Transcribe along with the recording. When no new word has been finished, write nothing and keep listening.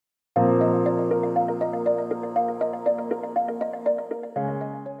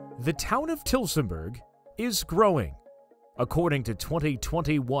The town of Tillsonburg is growing. According to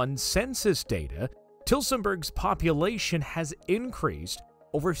 2021 census data, Tillsonburg's population has increased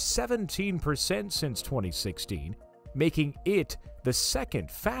over 17% since 2016, making it the second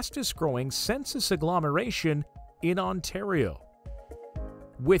fastest growing census agglomeration in Ontario.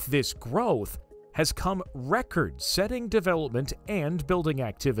 With this growth has come record-setting development and building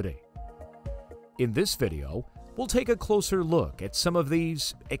activity. In this video, we'll take a closer look at some of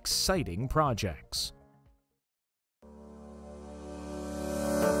these exciting projects.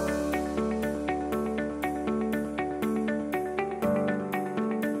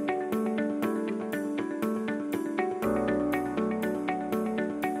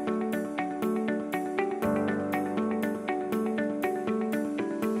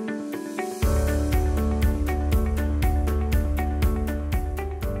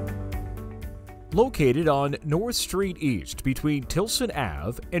 Located on North Street East between Tilson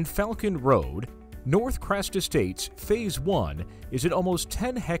Ave and Falcon Road, North Crest Estates Phase 1 is an almost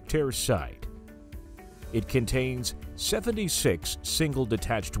 10-hectare site. It contains 76 single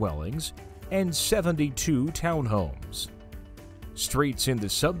detached dwellings and 72 townhomes. Streets in the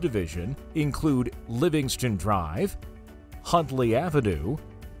subdivision include Livingston Drive, Huntley Avenue,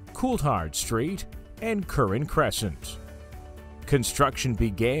 Coulthard Street, and Curran Crescent. Construction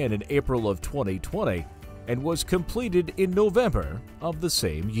began in April of 2020 and was completed in November of the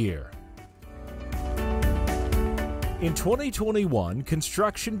same year. In 2021,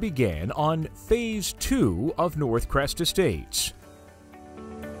 construction began on Phase 2 of North Crest Estates.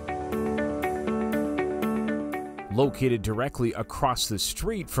 Located directly across the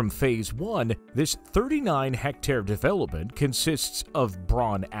street from Phase 1, this 39-hectare development consists of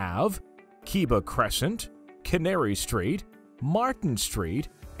Braun Ave, Kiba Crescent, Canary Street, Martin Street,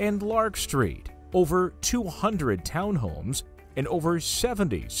 and Lark Street. Over 200 townhomes and over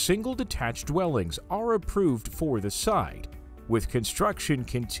 70 single-detached dwellings are approved for the site, with construction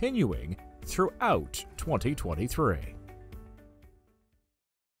continuing throughout 2023.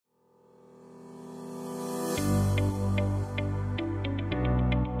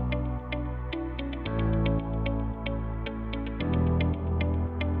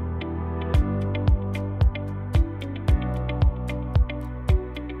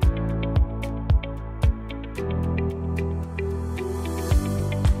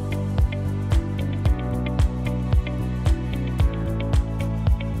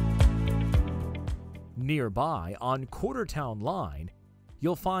 Nearby on Quartertown Line,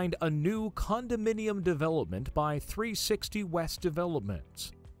 you'll find a new condominium development by 360 West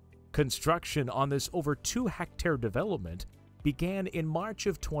Developments. Construction on this over 2-hectare development began in March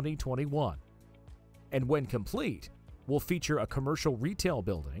of 2021, and when complete, will feature a commercial retail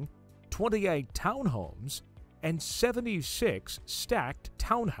building, 28 townhomes, and 76 stacked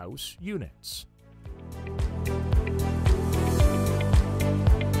townhouse units.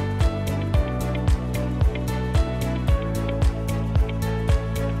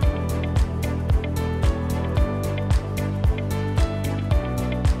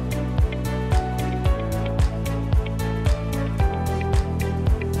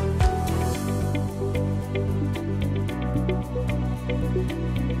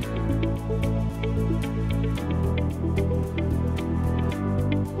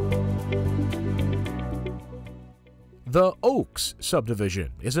 The Oaks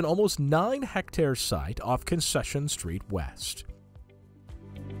subdivision is an almost 9-hectare site off Concession Street West.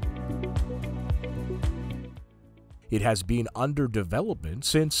 It has been under development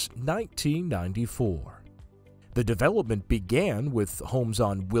since 1994. The development began with homes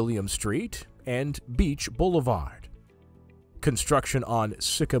on William Street and Beach Boulevard. Construction on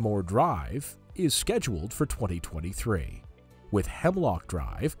Sycamore Drive is scheduled for 2023, with Hemlock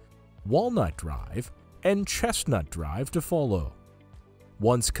Drive, Walnut Drive, and Chestnut Drive to follow.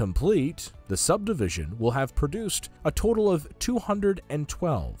 Once complete, the subdivision will have produced a total of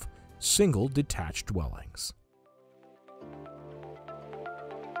 212 single detached dwellings.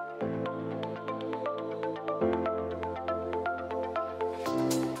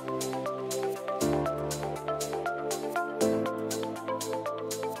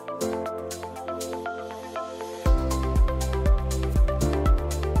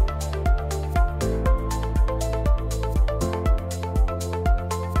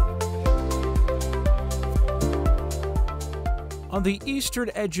 On the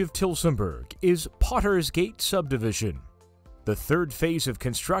eastern edge of Tillsonburg is Potter's Gate subdivision. The third phase of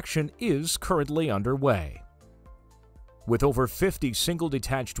construction is currently underway. With over 50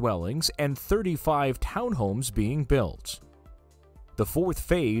 single-detached dwellings and 35 townhomes being built. The fourth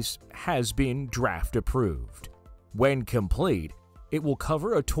phase has been draft approved. When complete, It will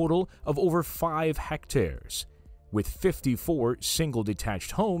cover a total of over 5 hectares, with 54 single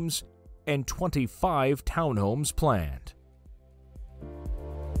detached homes and 25 townhomes planned.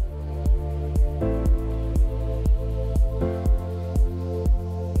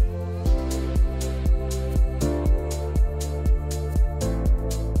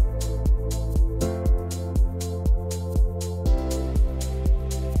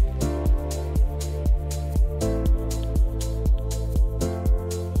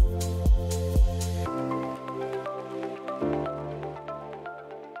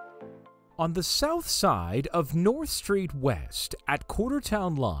 On the south side of North Street West at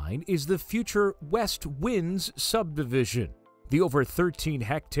Quartertown Line is the future West Winds subdivision. The over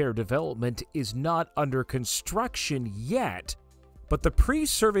 13-hectare development is not under construction yet, but the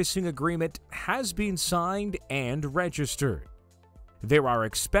pre-servicing agreement has been signed and registered. There are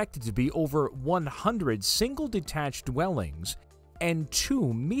expected to be over 100 single-detached dwellings and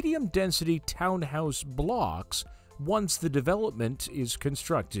 2 medium-density townhouse blocks once the development is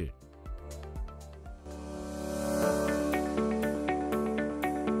constructed.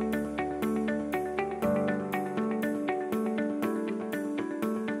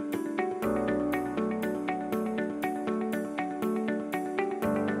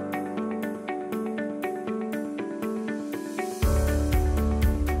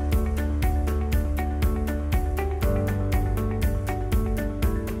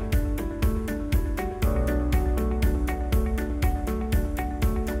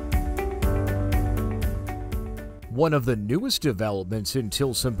 One of the newest developments in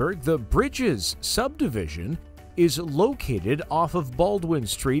Tillsonburg, the Bridges subdivision, is located off of Baldwin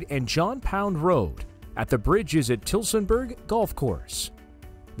Street and John Pound Road at the Bridges at Tillsonburg Golf Course.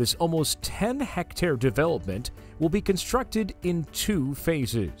 This almost 10-hectare development will be constructed in 2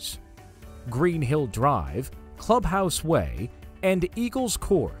 phases. Green Hill Drive, Clubhouse Way, and Eagles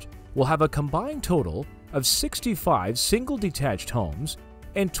Court will have a combined total of 65 single-detached homes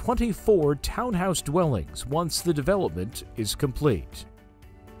and 24 townhouse dwellings once the development is complete.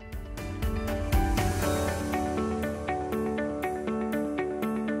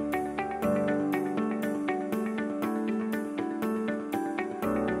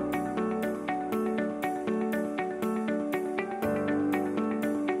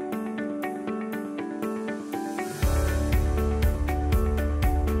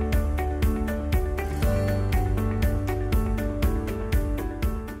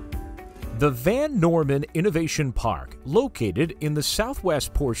 The Van Norman Innovation Park, located in the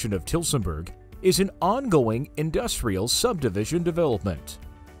southwest portion of Tillsonburg, is an ongoing industrial subdivision development.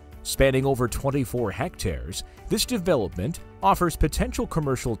 Spanning over 24 hectares, this development offers potential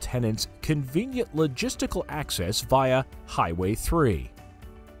commercial tenants convenient logistical access via Highway 3.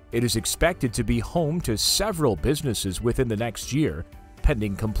 It is expected to be home to several businesses within the next year,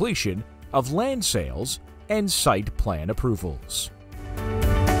 pending completion of land sales and site plan approvals.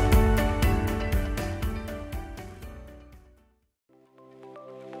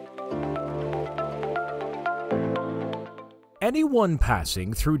 Anyone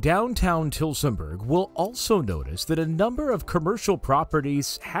passing through downtown Tillsonburg will also notice that a number of commercial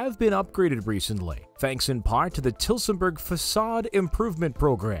properties have been upgraded recently, thanks in part to the Tillsonburg Facade Improvement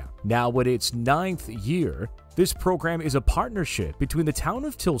Program. Now in its 9th year, this program is a partnership between the Town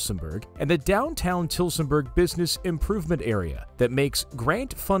of Tillsonburg and the Downtown Tillsonburg Business Improvement Area that makes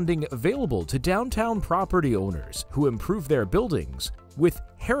grant funding available to downtown property owners who improve their buildings with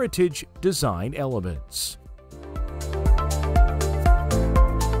heritage design elements.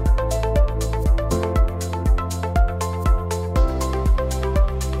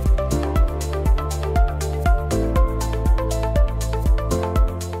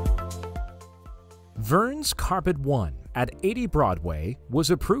 Vern's Carpet 1 at 80 Broadway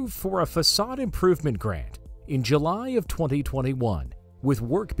was approved for a facade improvement grant in July of 2021, with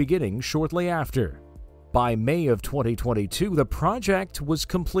work beginning shortly after. By May of 2022, the project was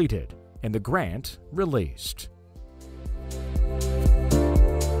completed and the grant released.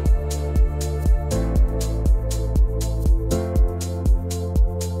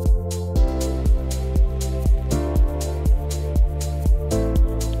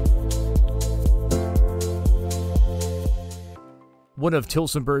 One of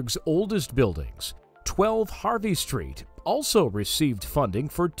Tillsonburg's oldest buildings, 12 Harvey Street, also received funding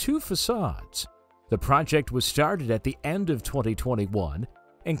for 2 facades. The project was started at the end of 2021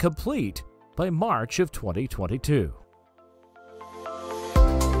 and complete by March of 2022.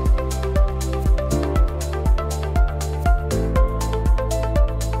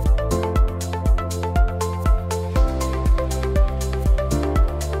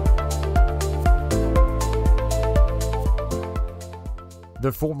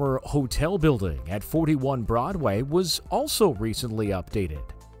 The former hotel building at 41 Broadway was also recently updated.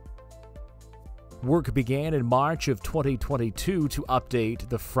 Work began in March of 2022 to update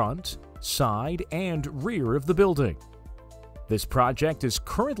the front, side, and rear of the building. This project is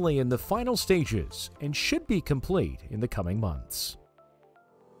currently in the final stages and should be complete in the coming months.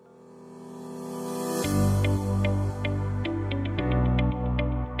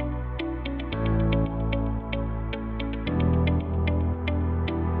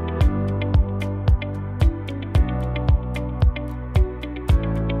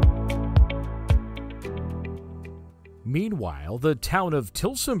 Meanwhile, the Town of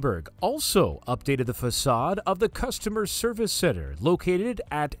Tillsonburg also updated the facade of the Customer Service Center located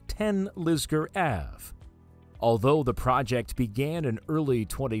at 10 Lisgar Ave. Although the project began in early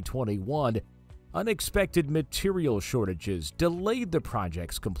 2021, unexpected material shortages delayed the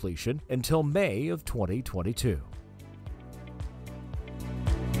project's completion until May of 2022.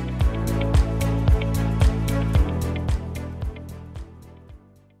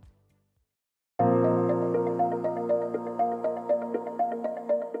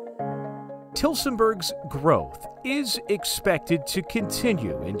 Tillsonburg's growth is expected to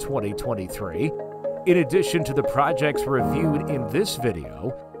continue in 2023. In addition to the projects reviewed in this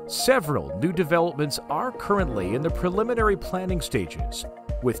video, several new developments are currently in the preliminary planning stages,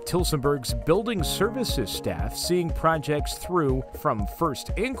 with Tillsonburg's building services staff seeing projects through from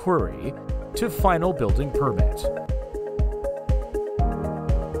first inquiry to final building permit.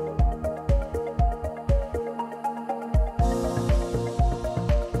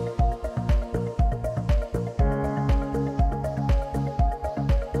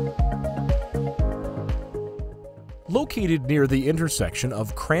 Located near the intersection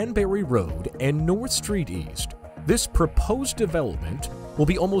of Cranberry Road and North Street East, this proposed development will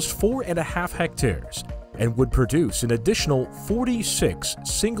be almost 4.5 hectares and would produce an additional 46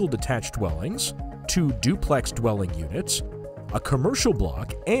 single detached dwellings, 2 duplex dwelling units, a commercial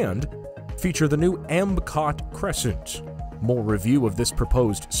block, and feature the new Ambcott Crescent. More review of this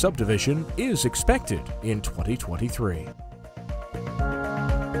proposed subdivision is expected in 2023.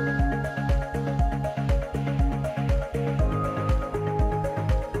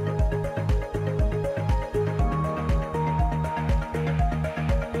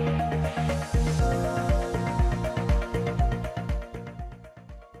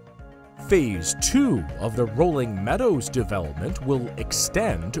 Phase 2 of the Rolling Meadows development will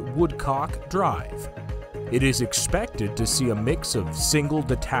extend Woodcock Drive. It is expected to see a mix of single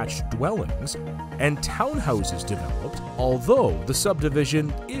detached dwellings and townhouses developed, although the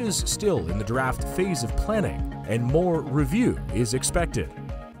subdivision is still in the draft phase of planning and more review is expected.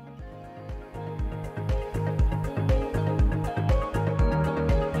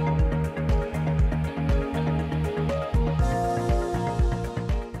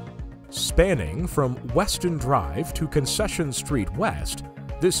 Spanning from Weston Drive to Concession Street West,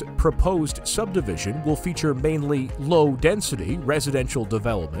 this proposed subdivision will feature mainly low-density residential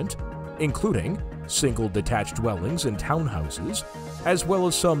development, including single detached dwellings and townhouses, as well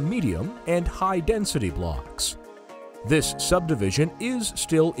as some medium and high-density blocks. This subdivision is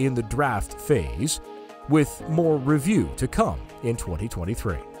still in the draft phase, with more review to come in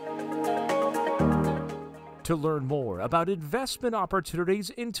 2023. To learn more about investment opportunities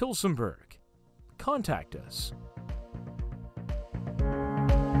in Tillsonburg, contact us